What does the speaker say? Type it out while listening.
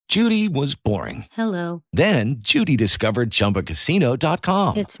Judy was boring. Hello. Then Judy discovered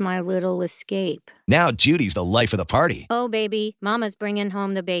ChumbaCasino.com. It's my little escape. Now Judy's the life of the party. Oh, baby, mama's bringing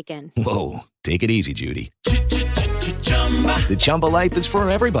home the bacon. Whoa, take it easy, Judy. The Chumba life is for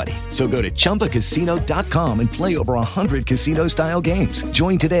everybody. So go to ChumbaCasino.com and play over 100 casino-style games.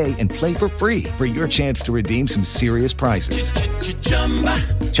 Join today and play for free for your chance to redeem some serious prizes.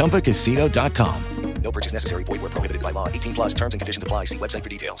 ChumbaCasino.com. No purchase necessary. Void where prohibited by law. 18 plus terms and conditions apply. See website for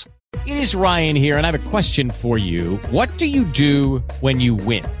details. It is Ryan here, and I have a question for you. What do you do when you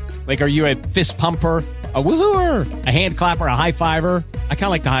win? Like, are you a fist pumper, a woohooer, a hand clapper, a high fiver? I kind of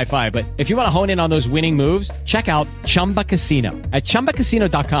like the high five, but if you want to hone in on those winning moves, check out Chumba Casino. At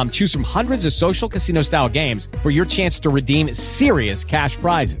ChumbaCasino.com, choose from hundreds of social casino-style games for your chance to redeem serious cash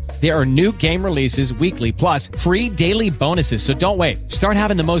prizes. There are new game releases weekly, plus free daily bonuses. So don't wait. Start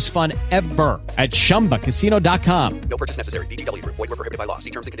having the most fun ever at ChumbaCasino.com. No purchase necessary. VGW. Void where prohibited by law.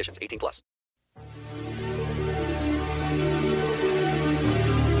 See terms and conditions. 18 plus.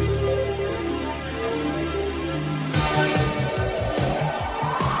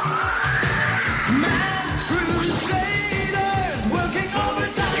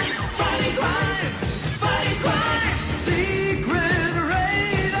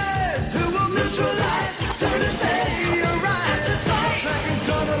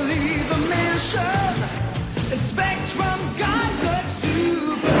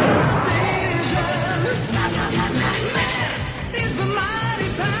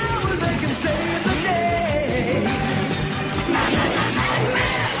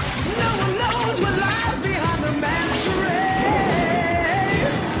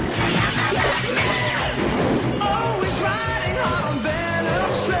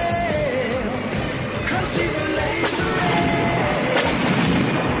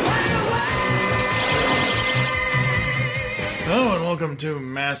 Welcome to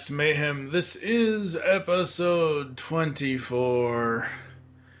Mass Mayhem. This is episode 24.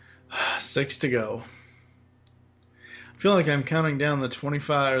 6 to go. I feel like I'm counting down the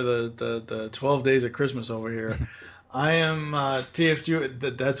 25 or the 12 days of Christmas over here. I am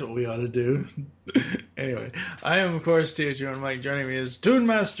TFG. That's what we ought to do. Anyway, I am of course TFG and Mike. Joining me is Toon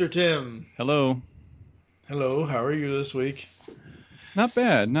Master Tim. Hello. Hello. How are you this week? Not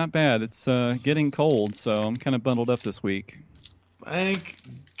bad. Not bad. It's getting cold, so I'm kind of bundled up this week. Thank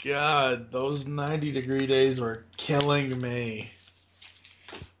God, those 90-degree days were killing me.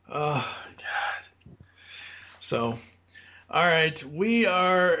 Oh, God. So, alright, we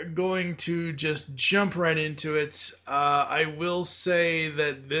are going to just jump right into it. I will say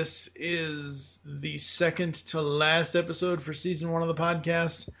that this is the second to last episode for Season 1 of the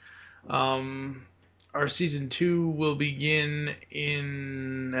podcast. Our Season 2 will begin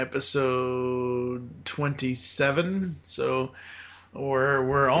in episode 27, so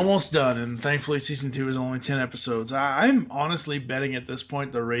we're almost done, and thankfully Season 2 is only 10 episodes. I'm honestly betting at this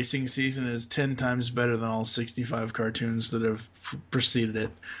point the racing season is 10 times better than all 65 cartoons that have preceded it.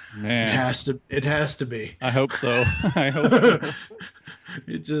 Man. It has to be. I hope so. I hope so.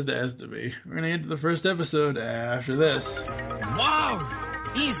 It just has to be. We're going to get to the first episode after this. Wow!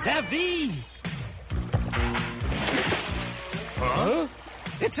 He's heavy! Huh?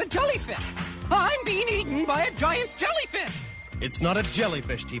 It's a jellyfish! I'm being eaten by a giant jellyfish! It's not a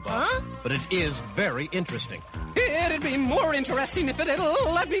jellyfish, T-Bob, Huh? but it is very interesting. It'd be more interesting if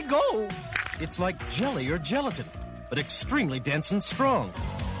it'll let me go. It's like jelly or gelatin, but extremely dense and strong.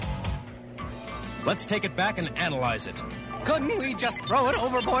 Let's take it back and analyze it. Couldn't we just throw it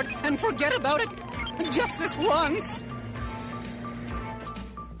overboard and forget about it? Just this once?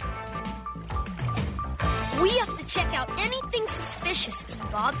 We have to check out anything suspicious,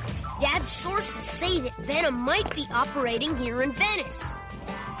 T-Bob. Dad's sources say that Venom might be operating here in Venice.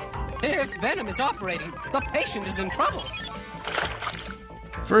 If Venom is operating, the patient is in trouble.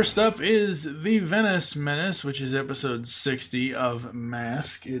 First up is The Venice Menace, which is episode 60 of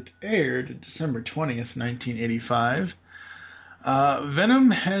Mask. It aired December 20th, 1985. Venom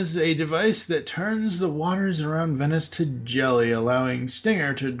has a device that turns the waters around Venice to jelly, allowing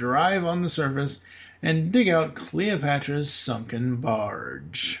Stinger to drive on the surface and dig out Cleopatra's sunken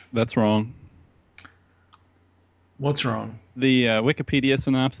barge. That's wrong. What's wrong? The Wikipedia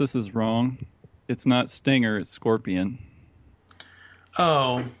synopsis is wrong. It's not Stinger, it's Scorpion.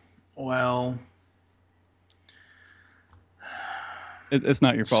 Oh, well. It's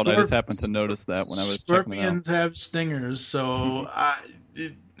not your fault. I just happened to notice that when I was checking it out. Scorpions have stingers, so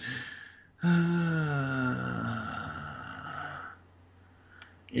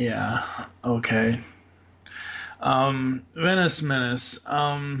yeah, okay. Venice Menace.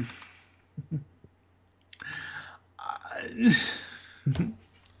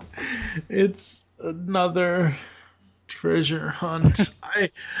 It's another treasure hunt.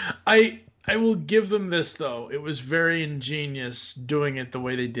 I will give them this though. It was very ingenious doing it the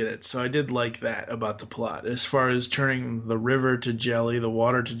way they did it. So I did like that about the plot. As far as turning the river to jelly, the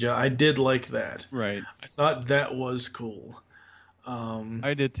water to jelly, I did like that. Right. I thought that was cool.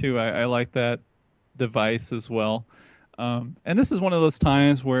 I did too. I like that device as well. And this is one of those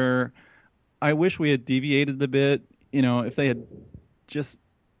times where I wish we had deviated a bit. You know, if they had just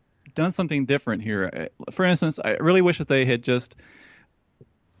done something different here. For instance, I really wish that they had just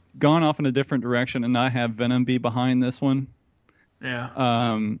gone off in a different direction and not have Venom be behind this one.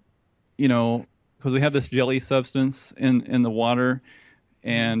 Yeah. You know, because we have this jelly substance in the water,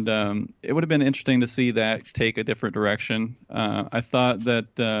 and it would have been interesting to see that take a different direction. I thought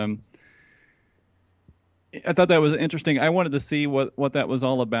that was interesting. I wanted to see what that was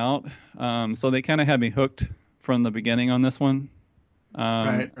all about. So they kind of had me hooked from the beginning on this one.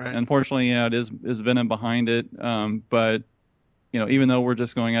 Right. Unfortunately, yeah, it is Venom behind it. But you know, even though we're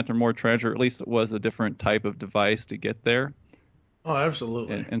just going after more treasure, at least it was a different type of device to get there. Oh,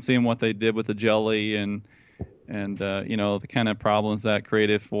 absolutely. And seeing what they did with the jelly and you know, the kind of problems that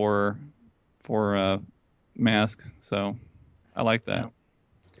created for Mask. So I like that.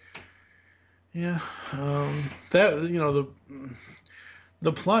 Yeah. That, you know,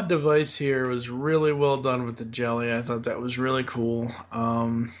 the plot device here was really well done with the jelly. I thought that was really cool.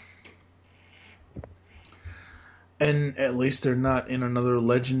 And at least they're not in another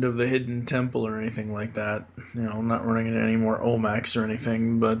Legend of the Hidden Temple or anything like that. You know, not running into any more Omax or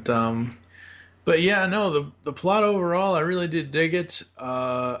anything. But yeah, no, the plot overall, I really did dig it.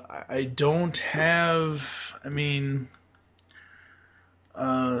 I don't have, I mean,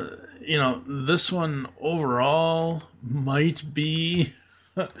 you know, this one overall might be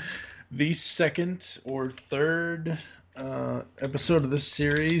the second or third episode of this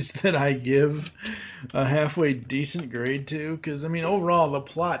series that I give a halfway decent grade to, because I mean overall the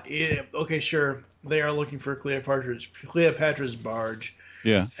plot okay, sure, they are looking for Cleopatra's barge,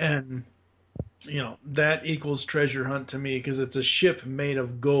 yeah, and you know that equals treasure hunt to me because it's a ship made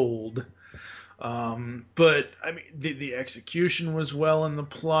of gold. But I mean the execution was well in the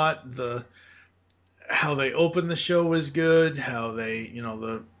plot, how they opened the show was good, how they, you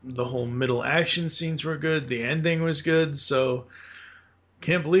know, the whole middle action scenes were good, the ending was good, so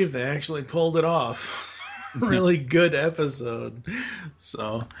can't believe they actually pulled it off. Really good episode.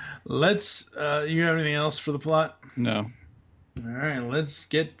 So let's you have anything else for the plot? No. Alright, let's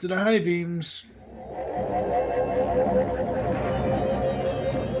get to the high beams.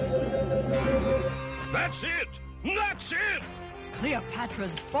 That's it! That's it!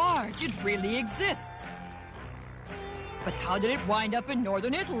 Cleopatra's barge, it really exists. But how did it wind up in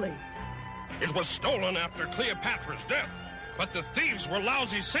northern Italy? It was stolen after Cleopatra's death, but the thieves were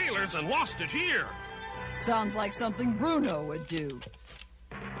lousy sailors and lost it here. Sounds like something Bruno would do.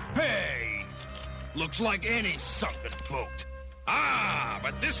 Hey! Looks like any sunken boat. Ah,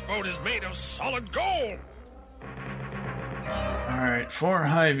 but this boat is made of solid gold. Alright, for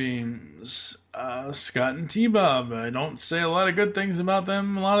high beams, Scott and T-Bob. I don't say a lot of good things about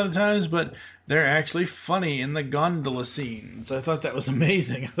them a lot of the times, but they're actually funny in the gondola scenes. I thought that was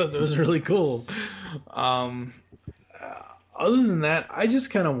amazing. I thought that was really cool. Other than that, I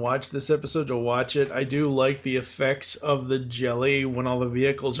just kind of watched this episode to watch it. I do like the effects of the jelly when all the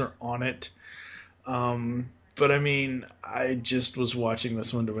vehicles are on it. But I mean, I just was watching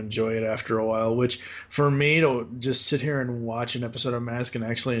this one to enjoy it after a while, which for me to just sit here and watch an episode of Mask and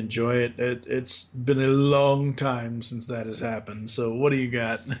actually enjoy it, it's been a long time since that has happened. So what do you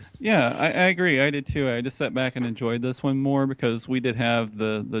got? Yeah, I agree. I did too. I just sat back and enjoyed this one more because we did have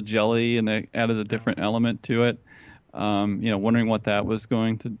the jelly and they added a different element to it. You know, wondering what that was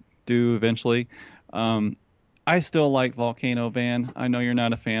going to do eventually. I still like Volcano Van. I know you're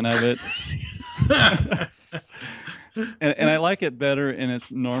not a fan of it. and I like it better in its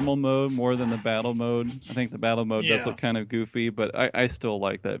normal mode more than the battle mode. I think the battle mode does look kind of goofy, but I still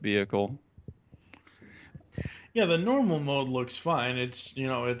like that vehicle. Yeah, the normal mode looks fine. It's, you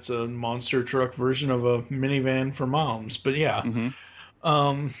know, it's a monster truck version of a minivan for moms. But yeah.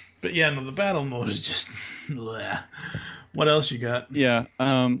 Mm-hmm. But yeah, no, the battle mode is just bleh. What else you got? Yeah,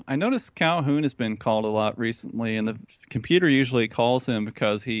 I noticed Calhoun has been called a lot recently, and the computer usually calls him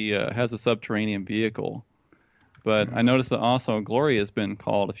because he has a subterranean vehicle. But I noticed that also Gloria has been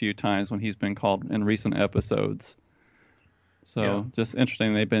called a few times when he's been called in recent episodes. So just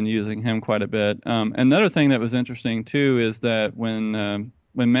interesting, they've been using him quite a bit. Another thing that was interesting, too, is that when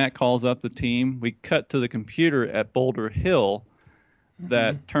Matt calls up the team, we cut to the computer at Boulder Hill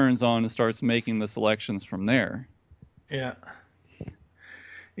that turns on and starts making the selections from there. Yeah.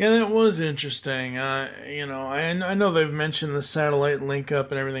 Yeah, that was interesting. I know they've mentioned the satellite link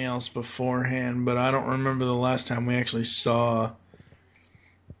up and everything else beforehand, but I don't remember the last time we actually saw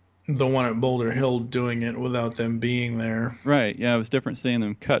the one at Boulder Hill doing it without them being there. Right. Yeah, it was different seeing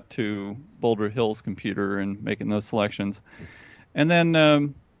them cut to Boulder Hill's computer and making those selections. And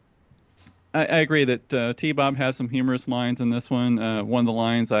then I agree that T-Bob has some humorous lines in this one. One of the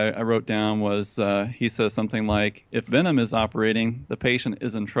lines I wrote down was he says something like, "If Venom is operating, the patient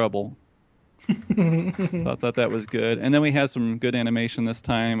is in trouble." So I thought that was good. And then we had some good animation this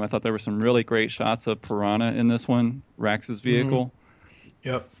time. I thought there were some really great shots of Piranha in this one, Rax's vehicle.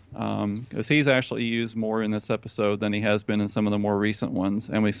 Yep. Because he's actually used more in this episode than he has been in some of the more recent ones.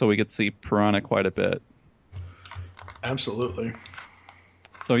 And so we get to see Piranha quite a bit. Absolutely.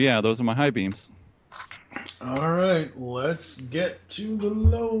 So yeah, those are my high beams. All right, let's get to the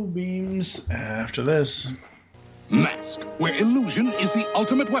low beams after this. Mask, where illusion is the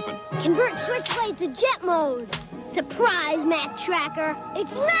ultimate weapon. Convert Switchblade to jet mode. Surprise, Mac Tracker.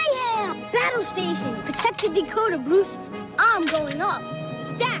 It's mayhem. Battle station. Protect the decoder, Bruce. I'm going up.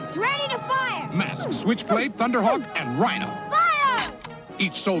 Stacks ready to fire. Mask, Switchblade, Thunderhawk, and Rhino. Fire!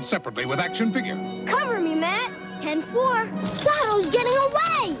 Each sold separately with action figure. Cover me, Matt. 10-4. Sato's getting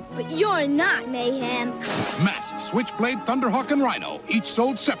away. But you're not, Mayhem. Mask, Switchblade, Thunderhawk, and Rhino. Each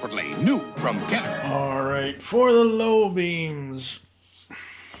sold separately. New from Kenner. All right, for the low beams.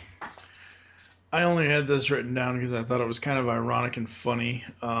 I only had this written down because I thought it was kind of ironic and funny.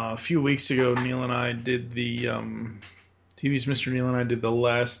 A few weeks ago, Neil and I did the... TV's Mr. Neil and I did the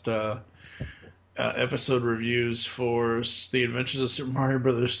last episode reviews for The Adventures of Super Mario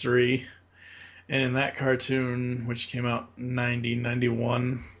Bros. 3. And in that cartoon, which came out in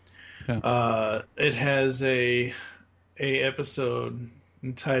 91, it has a episode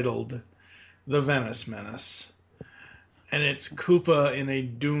entitled The Venice Menace. And it's Koopa in a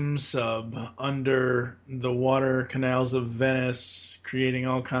Doom sub under the water canals of Venice, creating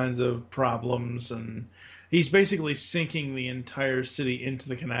all kinds of problems, and he's basically sinking the entire city into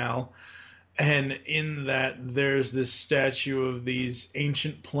the canal. And in that, there's this statue of these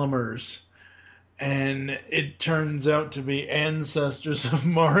ancient plumbers. And it turns out to be ancestors of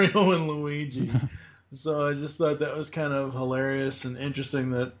Mario and Luigi. So I just thought that was kind of hilarious and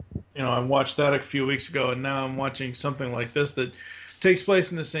interesting that, I watched that a few weeks ago, and now I'm watching something like this that takes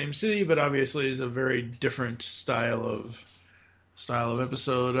place in the same city, but obviously is a very different style of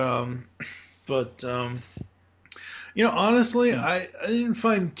episode. Honestly, I didn't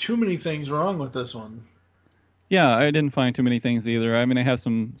find too many things wrong with this one. Yeah, I didn't find too many things either. I mean, I have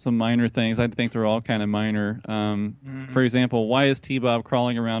some minor things. I think they're all kind of minor. For example, why is T-Bob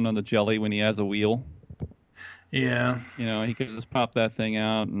crawling around on the jelly when he has a wheel? Yeah. He could just pop that thing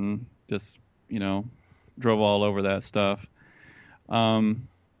out and just, drove all over that stuff. And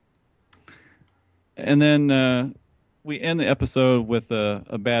then we end the episode with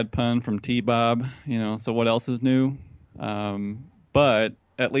a bad pun from T-Bob, so what else is new? But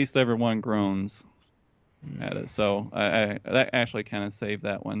at least everyone groans at it. So I that actually kind of saved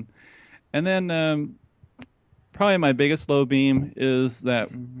that one. And then probably my biggest low beam is that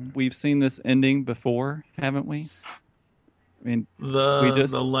we've seen this ending before, haven't we? I mean,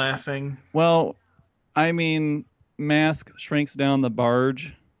 the laughing. Well, I mean, Mask shrinks down the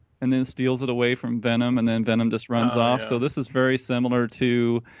barge and then steals it away from Venom, and then Venom just runs off. Yeah. So this is very similar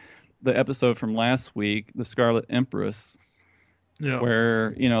to the episode from last week, The Scarlet Empress,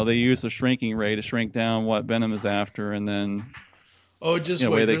 where, they use the shrinking ray to shrink down what Venom is after, and then... Oh, just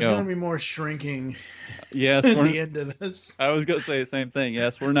wait, there's going to be more shrinking at the end of this. I was going to say the same thing.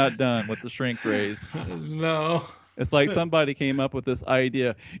 Yes, we're not done with the shrink rays. No. It's like somebody came up with this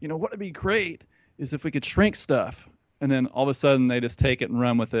idea. What would be great is if we could shrink stuff. And then all of a sudden they just take it and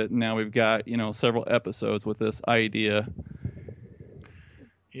run with it. And now we've got, several episodes with this idea.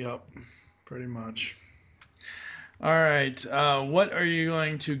 Yep, pretty much. All right. What are you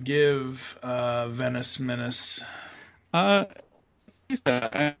going to give Venice Menace? I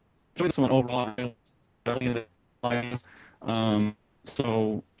enjoyed this one overall.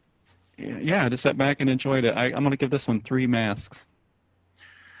 So, yeah, I just sat back and enjoyed it. I'm going to give this one 3 masks.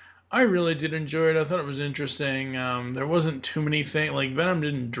 I really did enjoy it. I thought it was interesting. There wasn't too many things. Like, Venom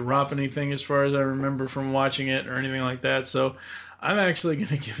didn't drop anything as far as I remember from watching it or anything like that. So I'm actually going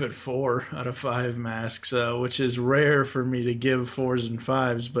to give it 4 out of 5 masks, which is rare for me to give 4s and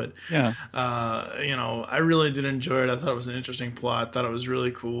 5s. But, yeah, I really did enjoy it. I thought it was an interesting plot. Thought it was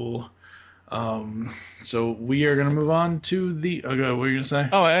really cool. So we are going to move on to the... Okay, what were you going to say?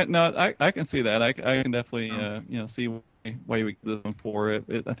 Oh, I can see that. I can definitely, see why we give them 4. I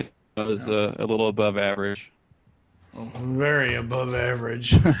think it was a little above average. very above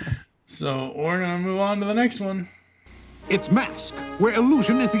average. So we're going to move on to the next one. It's Mask, where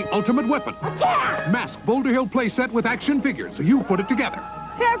illusion is the ultimate weapon. Attack! Mask Boulder Hill playset with action figures, so you put it together.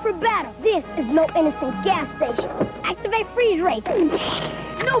 Prepare for battle. This is no innocent gas station. Activate freeze rate.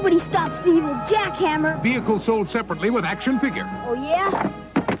 Nobody stops the evil jackhammer. Vehicle sold separately with action figure. Oh, yeah?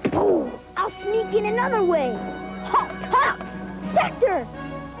 Oh, I'll sneak in another way. Halt, halt! Sector!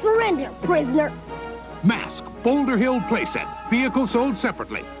 Surrender, prisoner. Mask Boulder Hill playset. Vehicle sold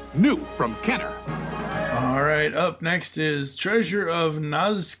separately. New from Kenner. All right, up next is Treasure of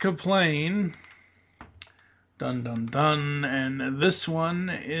Nazca Plain. Dun dun dun. And this one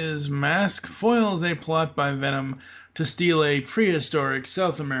is Mask foils a plot by Venom to steal a prehistoric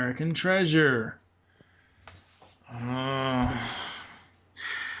South American treasure.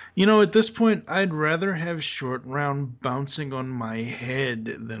 You know, at this point, I'd rather have Short Round bouncing on my head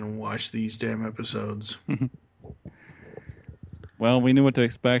than watch these damn episodes. Well, we knew what to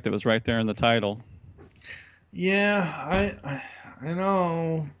expect. It was right there in the title. Yeah, I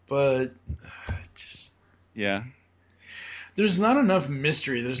know, but just... Yeah. There's not enough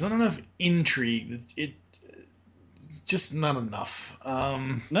mystery. There's not enough intrigue. It's just not enough.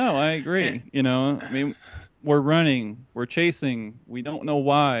 No, I agree. You know, I mean, we're running, we're chasing, we don't know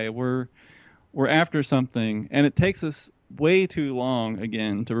why, we're after something, and it takes us way too long,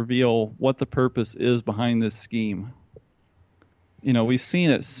 again, to reveal what the purpose is behind this scheme. You know, we've seen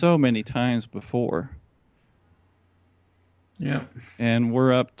it so many times before. Yeah. And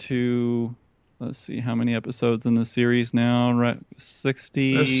we're up to, let's see, how many episodes in the series now? Right,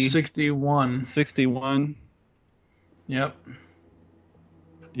 60? There's 61. 61? Yep.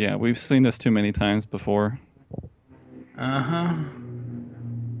 Yeah, we've seen this too many times before. Uh-huh.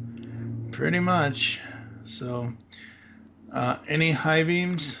 Pretty much. So, any high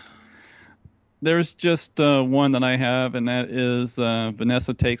beams? There's just one that I have, and that is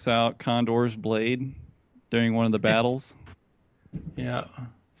Vanessa takes out Condor's blade during one of the battles. Yeah.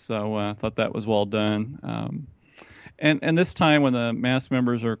 So I thought that was well done. And this time when the mask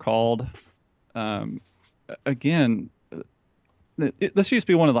members are called, again, this used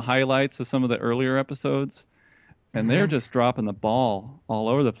to be one of the highlights of some of the earlier episodes, and they're just dropping the ball all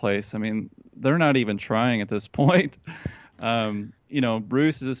over the place. I mean, they're not even trying at this point. You know,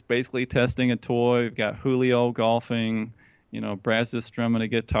 Bruce is just basically testing a toy. We've got Julio golfing. You know, Brad's just strumming a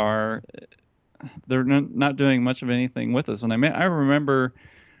guitar. They're not doing much of anything with us. And I remember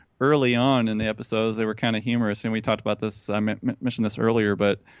early on in the episodes, they were kind of humorous. And we talked about this. I mentioned this earlier,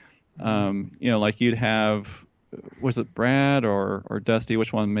 but, you know, like you'd have, was it Brad or Dusty?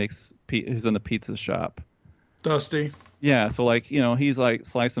 Which one who's in the pizza shop? Dusty. Yeah, so like, you know, he's like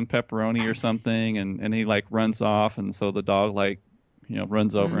slicing pepperoni or something, and he like runs off, and so the dog like, you know,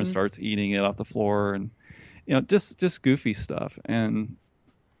 runs over and starts eating it off the floor, and you know, just goofy stuff. And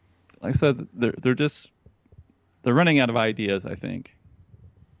like I said, they're running out of ideas, I think.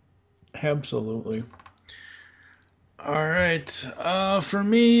 Absolutely. All right. For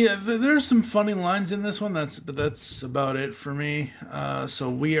me, there's some funny lines in this one. But that's about it for me. So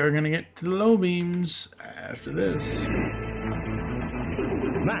we are gonna get to the low beams after this.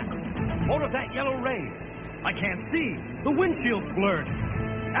 Mac, hold up that yellow ray. I can't see. The windshield's blurred.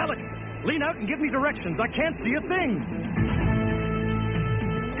 Alex, lean out and give me directions. I can't see a thing.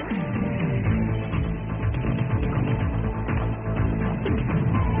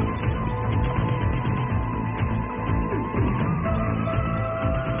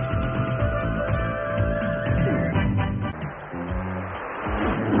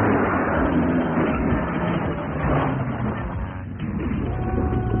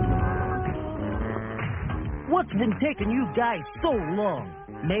 What's been taking you guys so long?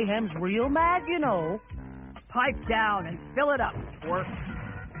 Mayhem's real mad, you know. Pipe down and fill it up, twerp.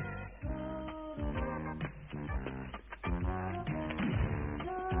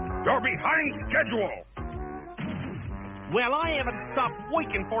 You're behind schedule. Well, I haven't stopped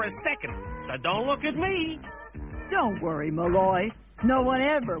working for a second, so don't look at me. Don't worry, Malloy. No one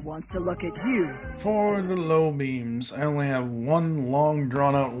ever wants to look at you. For the low beams, I only have one long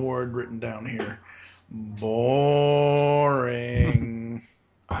drawn-out word written down here. Boring.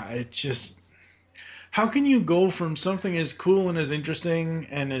 It just... How can you go from something as cool and as interesting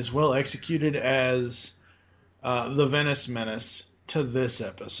and as well executed as The Venice Menace to this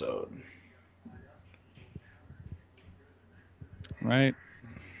episode? Right.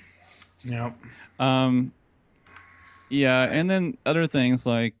 Yep. Yeah, and then other things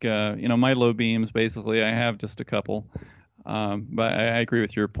like, you know, my low beams, basically, I have just a couple. But I agree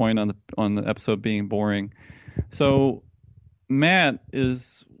with your point on the episode being boring. So Matt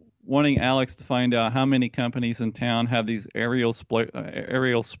is wanting Alex to find out how many companies in town have these aerial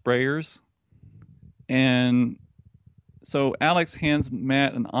sprayers. And so Alex hands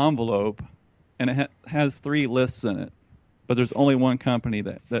Matt an envelope, and it has 3 lists in it. But there's only one company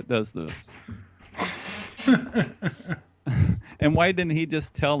that does this. And why didn't he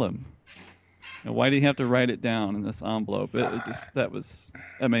just tell him? And why did he have to write it down in this envelope?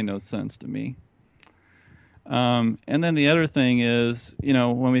 That made no sense to me. And then the other thing is,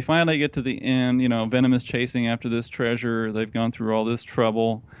 when we finally get to the end, Venom is chasing after this treasure. They've gone through all this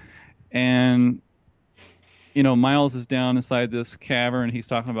trouble. And, Miles is down inside this cavern. He's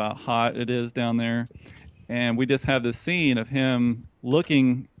talking about how hot it is down there. And we just have this scene of him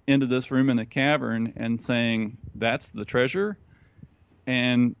looking into this room in the cavern and saying, "That's the treasure,"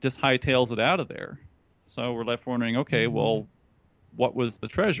 and just hightails it out of there. So we're left wondering, okay, well, what was the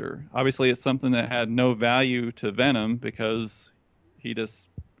treasure? Obviously, it's something that had no value to Venom because he just,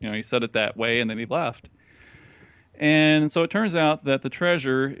 he said it that way and then he left. And so it turns out that the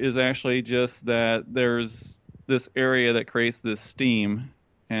treasure is actually just that there's this area that creates this steam,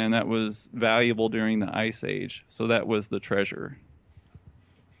 and that was valuable during the Ice Age. So that was the treasure.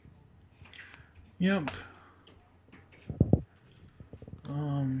 Yep.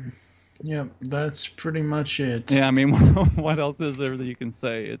 Yep, that's pretty much it. Yeah, I mean, what else is there that you can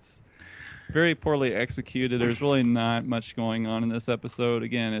say? It's very poorly executed. There's really not much going on in this episode.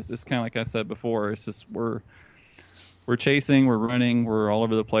 Again, it's kind of like I said before. It's just we're chasing, we're running, we're all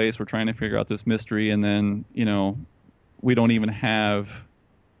over the place. We're trying to figure out this mystery, and then, we don't even have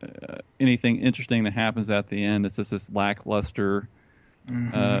anything interesting that happens at the end. It's just this lackluster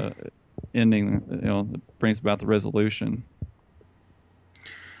ending, that brings about the resolution.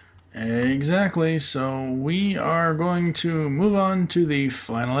 Exactly. So we are going to move on to the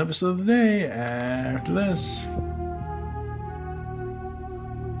final episode of the day after this.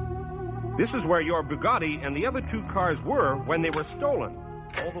 This is where your Bugatti and the other 2 cars were when they were stolen.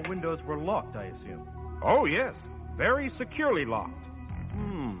 All the windows were locked, I assume. Oh, yes. Very securely locked.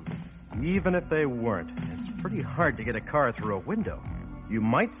 Even if they weren't, it's pretty hard to get a car through a window. You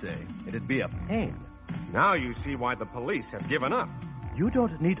might say it'd be a pain. Now you see why the police have given up. You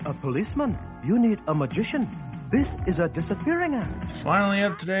don't need a policeman. You need a magician. This is a disappearing act. Finally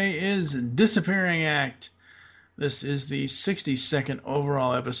up today is Disappearing Act. This is the 62nd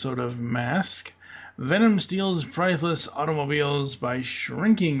overall episode of Mask. Venom steals priceless automobiles by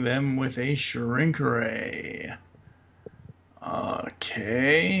shrinking them with a shrink ray.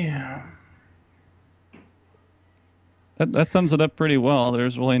 Okay. That sums it up pretty well.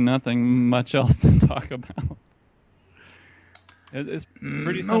 There's really nothing much else to talk about. It's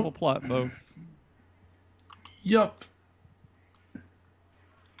pretty simple plot, folks. Yup.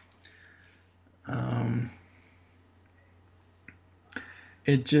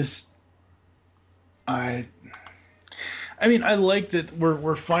 It just, I mean, I like that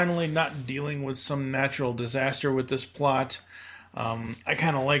we're finally not dealing with some natural disaster with this plot. I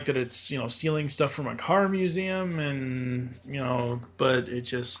kind of like that it's, stealing stuff from a car museum and, but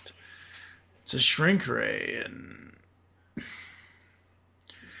it's a shrink ray, and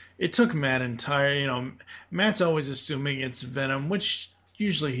it took Matt Matt's always assuming it's Venom, which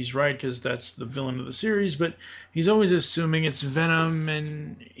usually he's right because that's the villain of the series, but he's always assuming it's Venom,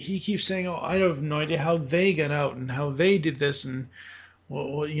 and he keeps saying, "Oh, I have no idea how they got out and how they did this," and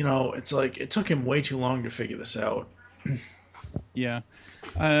well, it's like it took him way too long to figure this out. Yeah,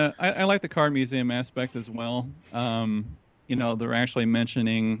 I like the car museum aspect as well. They're actually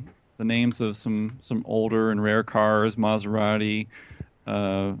mentioning the names of some older and rare cars, Maserati,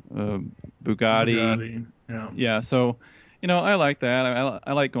 Bugatti. Yeah. So, I like that.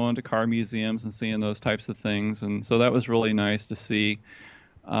 I like going to car museums and seeing those types of things, and so that was really nice to see.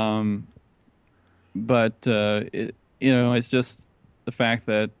 But it's just the fact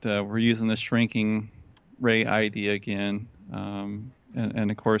that we're using the shrinking ray idea again,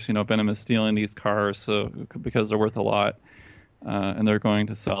 and of course, Venom is stealing these cars because they're worth a lot, and they're going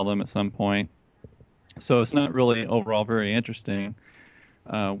to sell them at some point. So it's not really overall very interesting.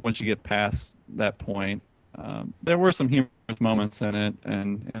 Once you get past that point, there were some humorous moments in it,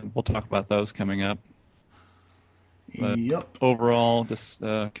 and we'll talk about those coming up. But overall, just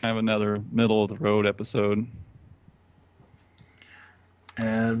kind of another middle of the road episode.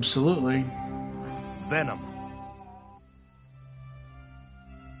 Absolutely. Venom.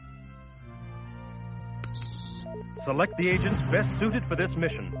 Select the agents best suited for this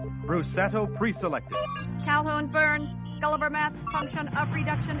mission. Bruce Sato pre-selected. Calhoun Burns, Gulliver Math, function of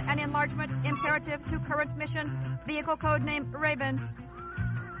reduction and enlargement, imperative to current mission, vehicle code name Raven.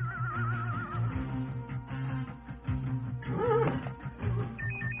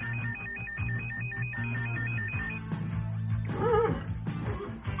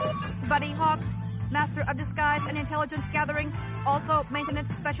 Buddy Hawks, Master of Disguise and Intelligence Gathering, also Maintenance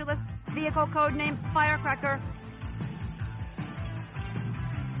Specialist, vehicle code name Firecracker.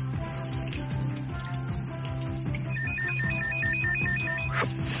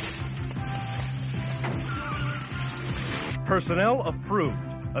 Personnel approved.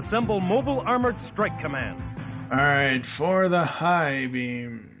 Assemble Mobile Armored Strike Command. All right, for the high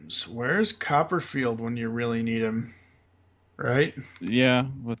beams, where's Copperfield when you really need him? Right? Yeah,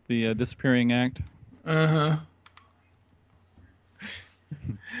 with the disappearing act. Uh-huh.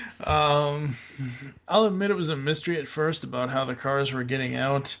 I'll admit it was a mystery at first about how the cars were getting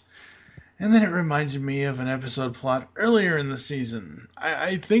out, and then it reminded me of an episode plot earlier in the season.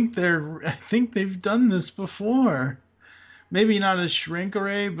 I think they've done this before. Maybe not as Shrink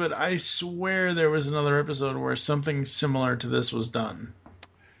Ray, but I swear there was another episode where something similar to this was done.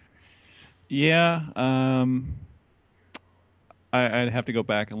 Yeah, I'd have to go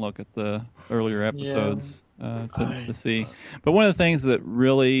back and look at the earlier episodes to see. But one of the things that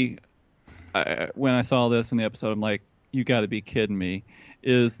really, when I saw this in the episode, I'm like, you got to be kidding me,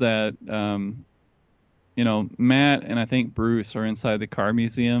 is that, Matt and I think Bruce are inside the car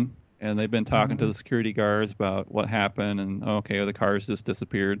museum, and they've been talking to the security guards about what happened, and the cars just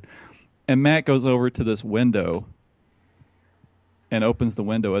disappeared. And Matt goes over to this window and opens the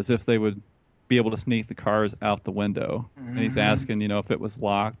window as if they would be able to sneak the cars out the window. And he's asking, if it was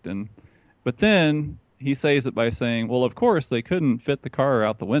locked. But then he says it by saying, well, of course, they couldn't fit the car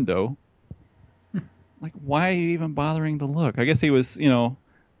out the window. Like, why are you even bothering to look? I guess he was,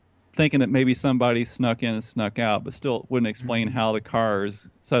 thinking that maybe somebody snuck in and snuck out, but still wouldn't explain how the cars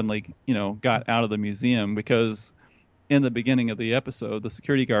suddenly, got out of the museum, because in the beginning of the episode, the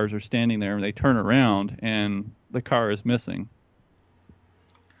security guards are standing there and they turn around and the car is missing.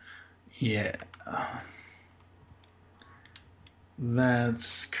 Yeah.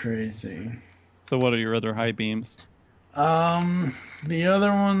 That's crazy. So what are your other high beams? The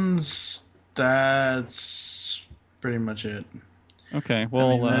other ones, that's pretty much it. Okay,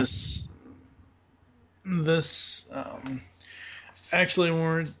 well, actually, when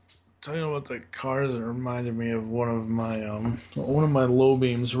we're talking about the cars, it reminded me of one of my low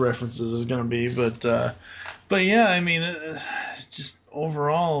beams references is going to be, but yeah, I mean, it's just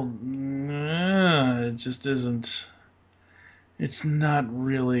overall, it just isn't. It's not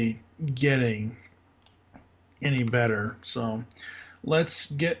really getting any better. So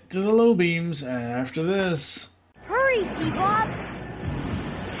let's get to the low beams after this. Hurry, T-Bob!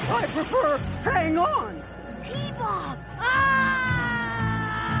 I prefer hang on. T-Bob!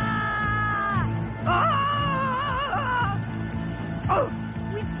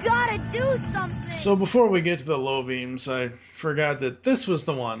 We've got to do something! So before we get to the low beams, I forgot that this was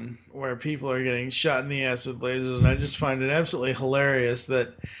the one where people are getting shot in the ass with lasers, and I just find it absolutely hilarious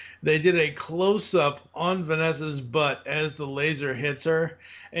that they did a close-up on Vanessa's butt as the laser hits her,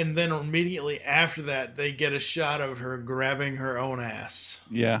 and then immediately after that, they get a shot of her grabbing her own ass.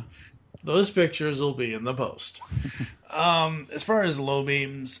 Yeah. Those pictures will be in the post. As far as low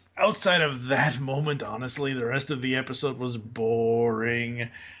beams, outside of that moment, honestly, the rest of the episode was boring.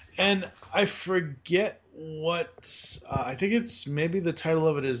 And I forget what... I think it's maybe the title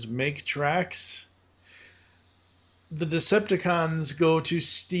of it is Make Tracks. The Decepticons go to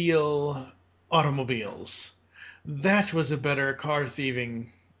steal automobiles. That was a better car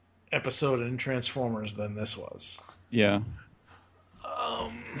thieving episode in Transformers than this was. Yeah.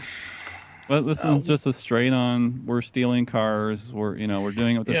 But this one's just a straight on, we're stealing cars, we're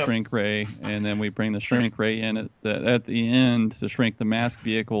doing it with the shrink ray, and then we bring the shrink ray in at the end to shrink the mask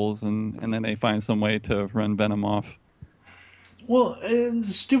vehicles, and then they find some way to run Venom off. Well, and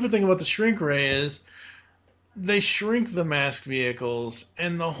the stupid thing about the shrink ray is they shrink the mask vehicles,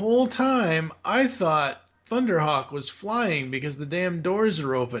 and the whole time I thought Thunderhawk was flying because the damn doors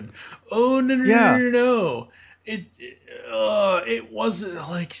are open. Oh, no. It wasn't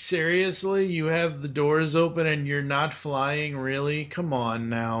like, seriously, you have the doors open and you're not flying, really? Come on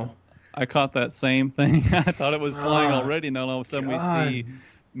now. I caught that same thing. I thought it was flying already, and all of a sudden we see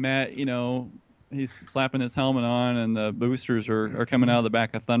Matt, he's slapping his helmet on, and the boosters are coming out of the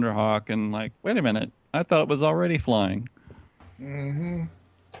back of Thunderhawk, and like, wait a minute, I thought it was already flying. Mm-hmm.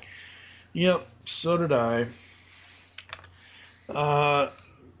 Yep, so did I.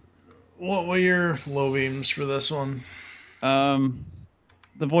 What were your low beams for this one?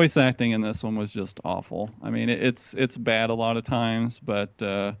 The voice acting in this one was just awful. I mean, it's bad a lot of times, but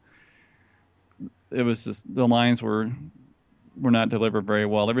it was just, the lines were not delivered very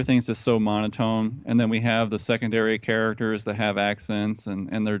well. Everything's just so monotone, and then we have the secondary characters that have accents,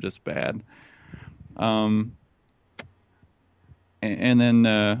 and they're just bad. And then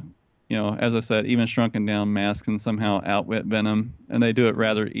as I said, even shrunken down Mask can somehow outwit Venom, and they do it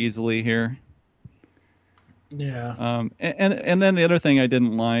rather easily here. Yeah. And then the other thing I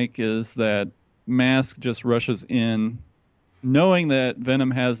didn't like is that Mask just rushes in, knowing that Venom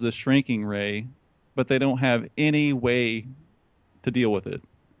has this shrinking ray, but they don't have any way to deal with it.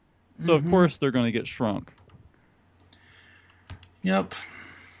 So of course they're going to get shrunk. Yep.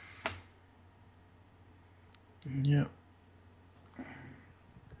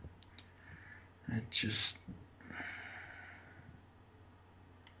 It just...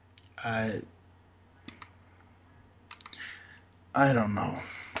 I don't know.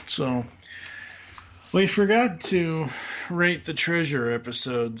 So, we forgot to rate the treasure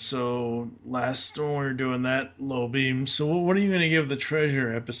episode. So, last when we were doing that, low beam. So, what are you going to give the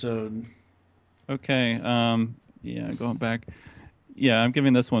treasure episode? Okay. Going back. Yeah, I'm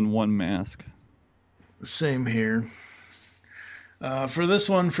giving this one 1 mask. Same here. For this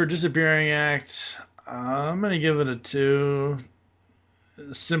one, for Disappearing Act, I'm going to give it a 2.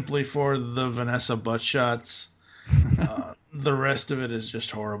 Simply for the Vanessa butt shots. The rest of it is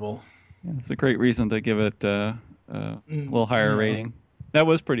just horrible. Yeah, it's a great reason to give it a little higher rating. That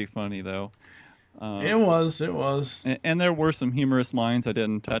was pretty funny, though. It was. And there were some humorous lines I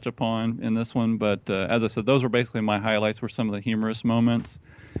didn't touch upon in this one, but as I said, those were basically my highlights, were some of the humorous moments.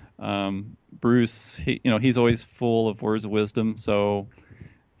 Bruce, he's always full of words of wisdom, so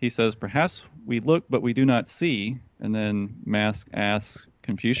he says, "Perhaps we look, but we do not see." And then Mask asks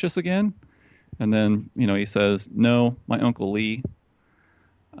Confucius again. And then, he says, "No, my Uncle Lee."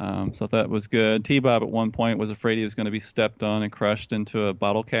 So that was good. T-Bob at one point was afraid he was going to be stepped on and crushed into a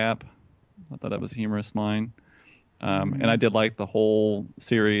bottle cap. I thought that was a humorous line. And I did like the whole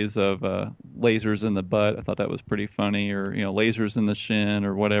series of lasers in the butt. I thought that was pretty funny, or, lasers in the shin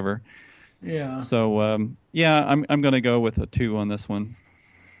or whatever. Yeah. So, I'm going to go with a 2 on this one.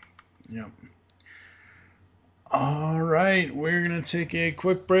 Yep. All right, we're going to take a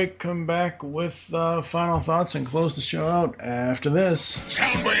quick break, come back with final thoughts, and close the show out after this.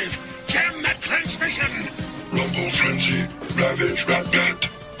 Soundwave, jam that transmission! Rumble Frenzy, Ravage, Rat-Bat,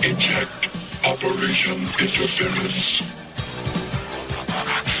 Eject, Operation Interference.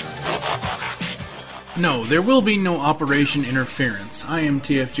 No, there will be no Operation Interference. I am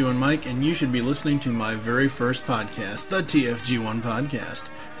TFG1 Mike, and you should be listening to my very first podcast, the TFG1 Podcast.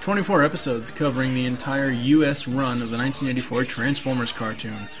 24 episodes covering the entire U.S. run of the 1984 Transformers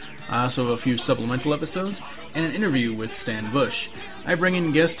cartoon. I also have a few supplemental episodes and an interview with Stan Bush. I bring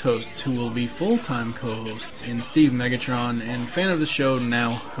in guest hosts who will be full-time co-hosts in Steve Megatron and fan of the show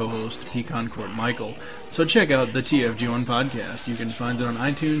now co-host Pecan Court Michael. So check out the TFG1 Podcast. You can find it on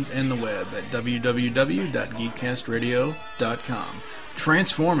iTunes and the web at www.geekcastradio.com.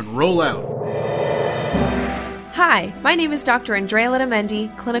 Transform and roll out! Hi, my name is Dr. Andrea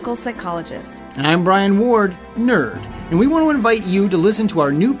Letamendi, clinical psychologist. And I'm Brian Ward, nerd. And we want to invite you to listen to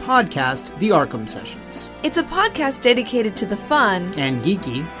our new podcast, The Arkham Sessions. It's a podcast dedicated to the fun and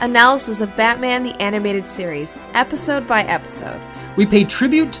geeky analysis of Batman the Animated Series, episode by episode. We pay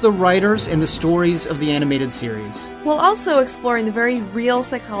tribute to the writers and the stories of the animated series, while also exploring the very real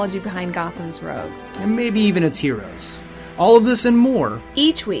psychology behind Gotham's rogues. And maybe even its heroes. All of this and more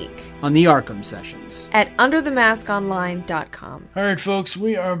each week on the Arkham Sessions at UnderTheMaskOnline.com. All right, folks,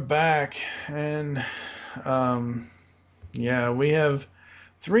 we are back, and we have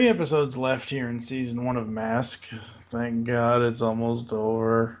 3 episodes left here in season 1 of Mask. Thank God it's almost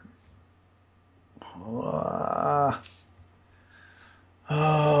over.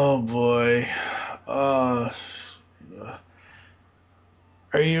 Oh boy.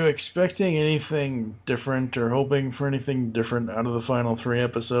 Are you expecting anything different or hoping for anything different out of the final 3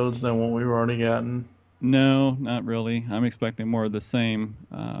 episodes than what we've already gotten? No, not really. I'm expecting more of the same.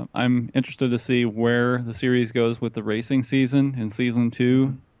 I'm interested to see where the series goes with the racing season in season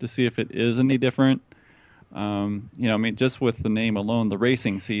 2 to see if it is any different. Just with the name alone, the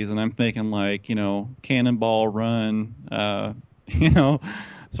racing season, I'm thinking like, Cannonball Run,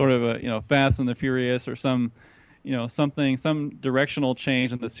 sort of a, Fast and the Furious or some directional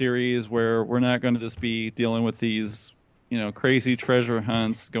change in the series where we're not going to just be dealing with these, crazy treasure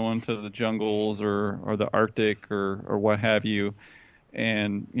hunts going to the jungles or the Arctic or what have you.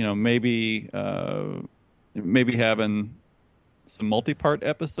 And, maybe having some multi-part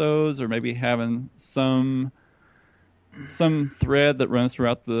episodes or maybe having some thread that runs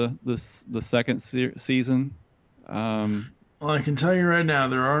throughout the second season. Well, I can tell you right now,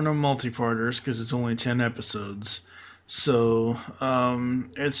 there are no multi-parters because it's only 10 episodes. So,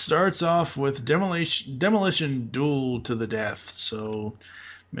 it starts off with Demolition Duel to the Death. So,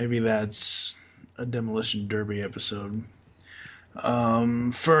 maybe that's a Demolition Derby episode.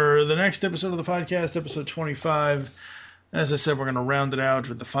 For the next episode of the podcast, episode 25, as I said, we're going to round it out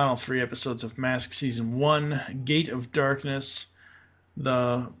with the final 3 episodes of Mask Season 1, Gate of Darkness,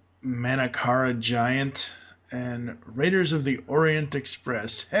 The Manakara Giant, and Raiders of the Orient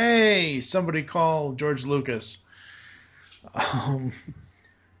Express. Hey, somebody call George Lucas.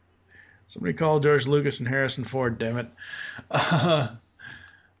 Somebody call George Lucas and Harrison Ford, damn it.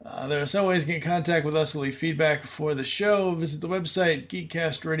 There are some ways to get in contact with us to leave feedback before the show. Visit the website,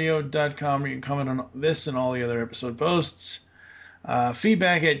 geekcastradio.com, where you can comment on this and all the other episode posts.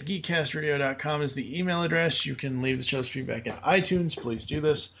 Feedback at geekcastradio.com is the email address. You can leave the show's feedback at iTunes. Please do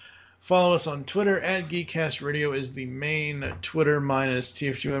this. Follow us on Twitter at geekcastradio is the main Twitter. Mine is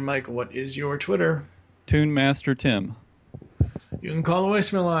TFG and Michael. What is your Twitter? Toon Master Tim. You can call the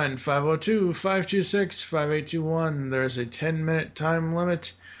voicemail line, 502-526-5821. There's a 10-minute time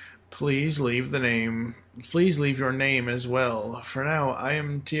limit. Please leave your name as well. For now, I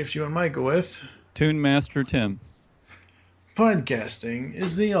am TFG and Michael with Toon Master Tim. Podcasting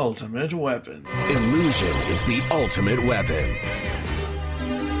is the ultimate weapon. Illusion is the ultimate weapon.